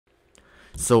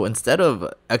So instead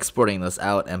of exporting this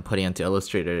out and putting it into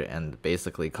Illustrator and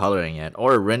basically coloring it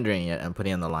or rendering it and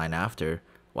putting in the line after,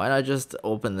 why not just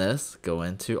open this, go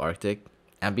into Arctic,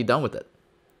 and be done with it?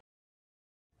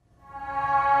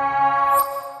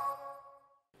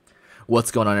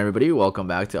 What's going on, everybody? Welcome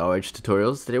back to RH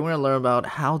Tutorials. Today we're going to learn about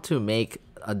how to make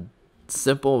a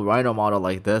simple Rhino model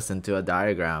like this into a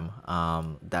diagram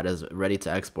that is ready to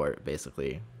export,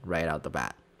 basically, right out the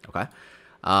bat. Okay.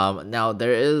 Now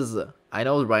there is, I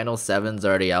know Rhino 7 is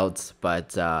already out,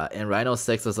 but in Rhino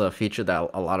 6 there's a feature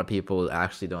that a lot of people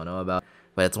actually don't know about,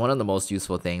 but it's one of the most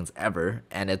useful things ever,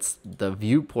 and it's the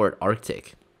viewport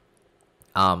Arctic.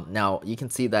 Now you can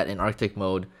see that in Arctic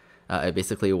mode, it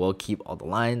basically will keep all the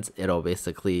lines. It'll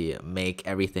basically make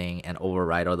everything and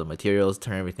override all the materials,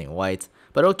 turn everything white,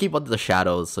 but it'll keep all the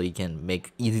shadows so you can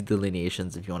make easy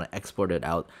delineations if you want to export it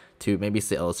out to maybe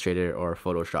say Illustrator or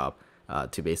Photoshop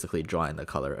to basically draw in the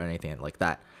color or anything like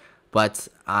that. But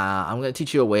I'm going to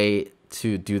teach you a way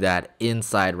to do that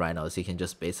inside Rhino so you can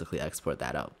just basically export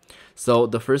that out. So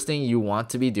the first thing you want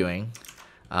to be doing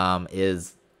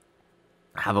is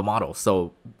have a model.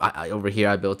 So over here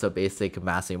I built a basic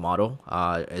massing model.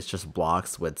 It's just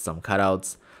blocks with some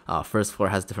cutouts. First floor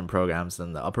has different programs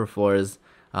than the upper floors,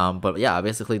 but yeah, I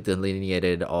basically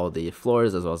delineated all the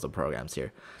floors as well as the programs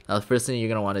here. Now the first thing you're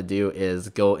going to want to do is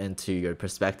go into your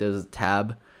perspectives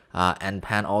tab and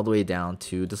pan all the way down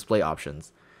to display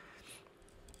options.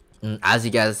 As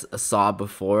you guys saw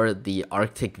before, the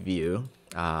Arctic view,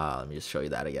 let me just show you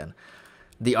that again.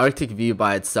 The Arctic view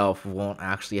by itself won't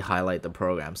actually highlight the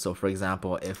program. So for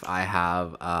example, if I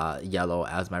have yellow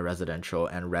as my residential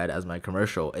and red as my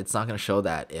commercial, it's not going to show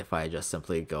that if I just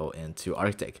simply go into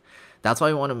Arctic. That's why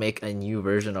we want to make a new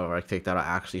version of Arctic that'll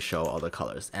actually show all the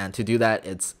colors. And to do that,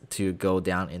 it's to go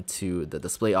down into the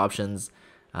display options,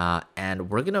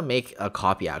 and we're going to make a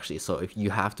copy actually. So if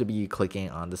you have to be clicking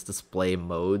on this display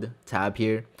mode tab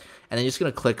here, and then you're just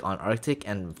going to click on Arctic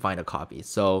and find a copy.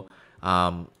 So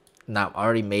now I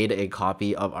already made a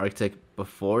copy of Arctic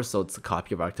before, so it's a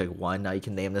copy of Arctic 1. Now you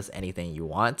can name this anything you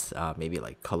want, maybe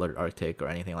like colored Arctic or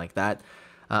anything like that.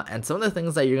 And some of the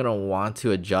things that you're going to want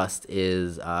to adjust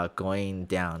is going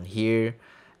down here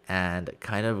and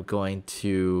kind of going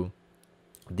to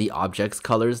the object's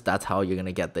colors. That's how you're going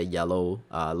to get the yellow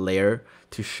layer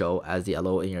to show as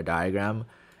yellow in your diagram.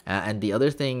 And the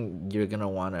other thing you're going to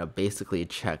want to basically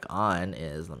check on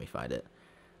is, let me find it,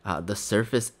 the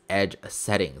surface edge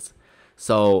settings.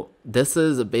 So this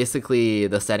is basically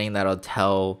the setting that'll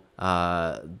tell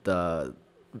the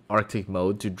Arctic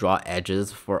mode to draw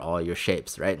edges for all your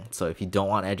shapes, right? So if you don't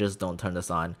want edges, don't turn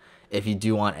this on. If you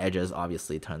do want edges,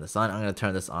 obviously turn this on. I'm going to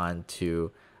turn this on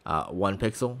to 1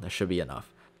 pixel. That should be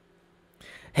enough.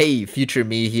 Hey, future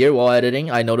me here. While editing,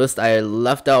 I noticed I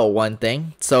left out one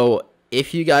thing. So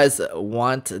if you guys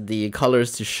want the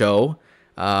colors to show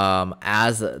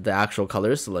as the actual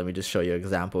colors, so let me just show you an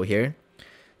example here.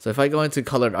 So if I go into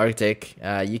colored Arctic,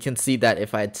 you can see that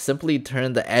if I simply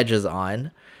turn the edges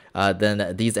on,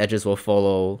 then these edges will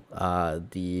follow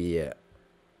the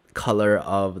color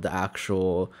of the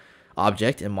actual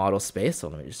object in model space. So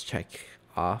let me just check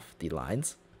off the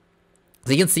lines.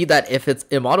 So you can see that if it's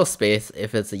in model space,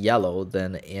 if it's yellow,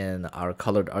 then in our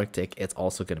colored Arctic, it's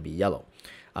also going to be yellow.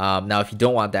 Now, if you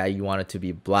don't want that, you want it to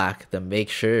be black, then make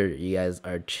sure you guys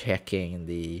are checking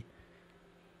the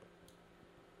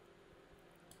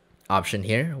option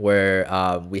here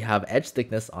where we have edge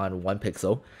thickness on 1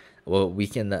 pixel. Well, we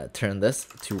can turn this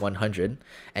to 100,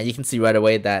 and you can see right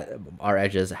away that our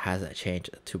edges has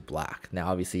changed to black. Now,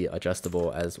 obviously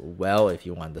adjustable as well if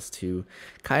you want this to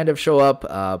kind of show up,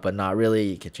 but not really.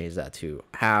 You can change that to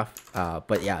half.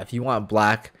 But yeah, if you want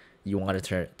black, you want to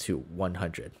turn it to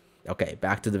 100. Okay,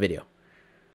 back to the video.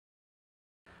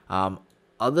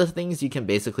 Other things you can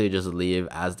basically just leave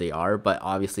as they are, but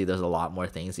obviously there's a lot more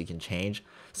things you can change,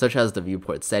 such as the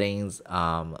viewport settings,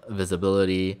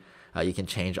 visibility. You can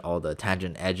change all the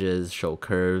tangent edges, show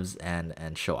curves,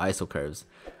 and show iso curves.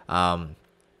 But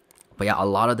yeah, a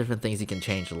lot of different things you can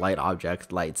change, light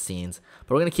objects, light scenes,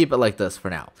 but we're going to keep it like this for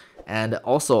now. And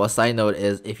also a side note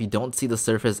is if you don't see the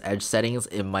surface edge settings,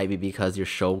 it might be because your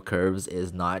show curves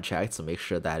is not checked, so make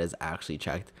sure that is actually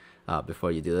checked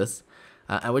before you do this.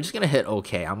 And we're just going to hit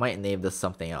OK. I might name this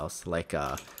something else, like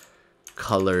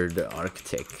colored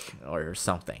Arctic or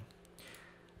something.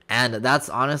 And that's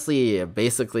honestly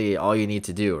basically all you need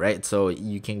to do, right? So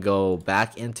you can go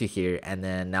back into here, and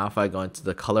then now if I go into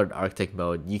the colored Arctic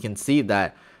mode, you can see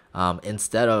that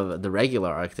instead of the regular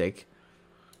Arctic,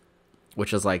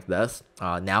 which is like this,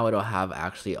 now it'll have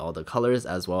actually all the colors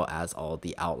as well as all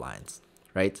the outlines,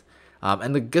 right?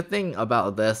 And the good thing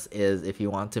about this is if you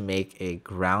want to make a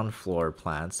ground floor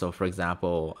plan. So for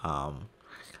example,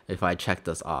 if I check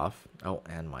this off, oh,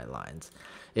 and my lines.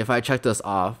 If I check this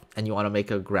off and you want to make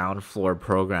a ground floor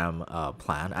program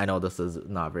plan, I know this is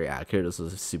not very accurate. This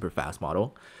is a super fast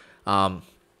model.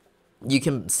 You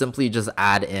can simply just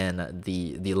add in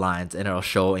the lines and it'll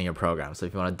show in your program. So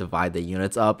if you want to divide the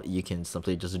units up, you can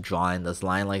simply just draw in this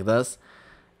line like this,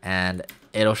 and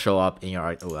it'll show up in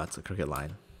your, oh, that's a crooked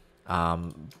line.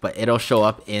 But it'll show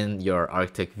up in your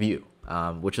Arctic view,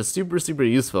 which is super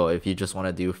useful if you just want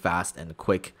to do fast and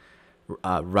quick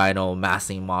Rhino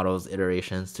massing models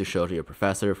iterations to show to your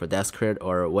professor for desk crit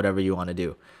or whatever you want to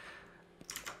do.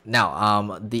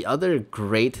 Now, the other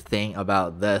great thing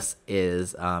about this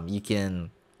is you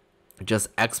can just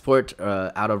export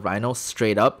out of Rhino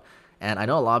straight up. And I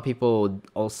know a lot of people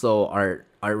also aren't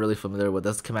really familiar with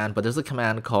this command, but there's a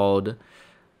command called,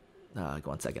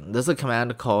 one second. There's a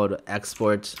command called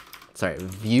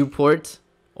viewport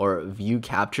or view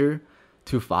capture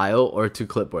to file or to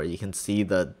clipboard. You can see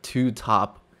the two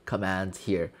top commands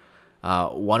here.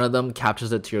 One of them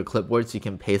captures it to your clipboard so you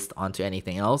can paste onto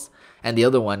anything else, and the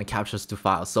other one captures to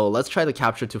file. So let's try the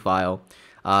capture to file.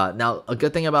 Now, a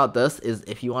good thing about this is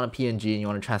if you want a PNG and you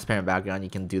want a transparent background, you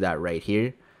can do that right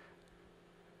here.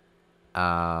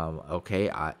 Okay,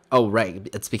 oh right,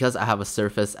 it's because I have a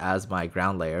surface as my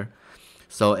ground layer.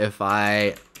 So if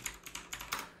I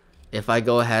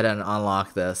go ahead and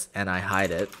unlock this and I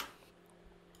hide it,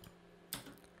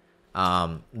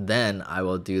 then I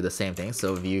will do the same thing.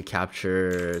 So view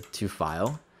capture to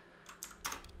file,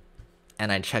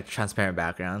 and I check transparent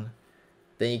background.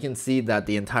 Then you can see that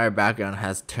the entire background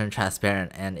has turned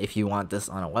transparent. And if you want this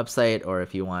on a website, or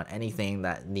if you want anything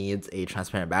that needs a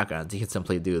transparent background, you can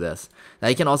simply do this. Now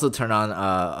you can also turn on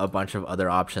a bunch of other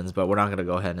options, but we're not going to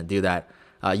go ahead and do that.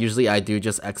 Usually I do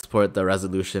just export the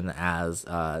resolution as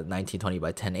 1920 by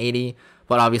 1080,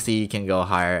 but obviously you can go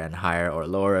higher and higher or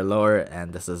lower,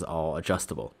 and this is all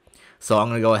adjustable. So I'm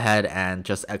going to go ahead and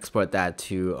just export that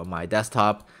to my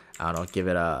desktop. I don't know,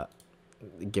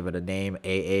 give it a name,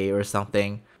 AA or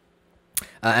something.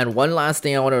 And one last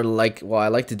thing I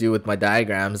like to do with my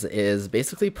diagrams is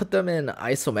basically put them in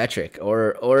isometric,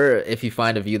 or if you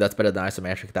find a view that's better than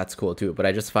isometric, that's cool too. But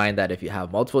I just find that if you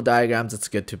have multiple diagrams, it's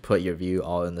good to put your view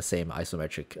all in the same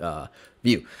isometric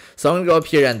view. So I'm gonna go up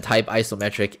here and type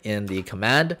isometric in the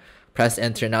command. Press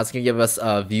enter. Now it's going to give us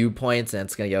viewpoints, and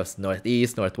it's going to give us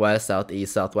northeast, northwest,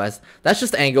 southeast, southwest. That's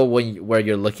just the angle where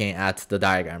you're looking at the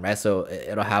diagram, right? So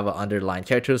it'll have an underlined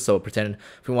character. So pretend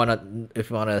if you want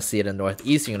to see it in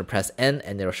northeast, you're going to press N,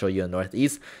 and it'll show you in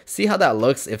northeast. See how that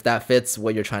looks. If that fits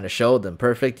what you're trying to show, then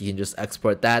perfect. You can just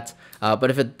export that. But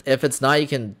if it's not, you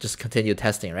can just continue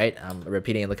testing, right? I'm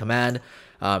repeating the command,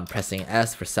 pressing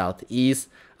S for southeast,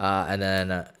 and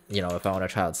then if I want to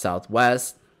try out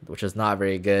southwest, which is not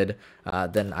very good,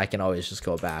 then I can always just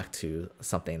go back to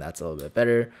something that's a little bit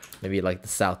better. Maybe like the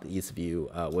southeast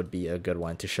view would be a good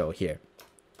one to show here.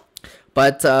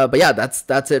 But yeah,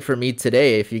 that's it for me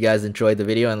today. If you guys enjoyed the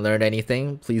video and learned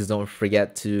anything, please don't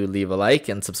forget to leave a like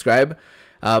and subscribe.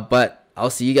 But I'll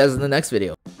see you guys in the next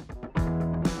video.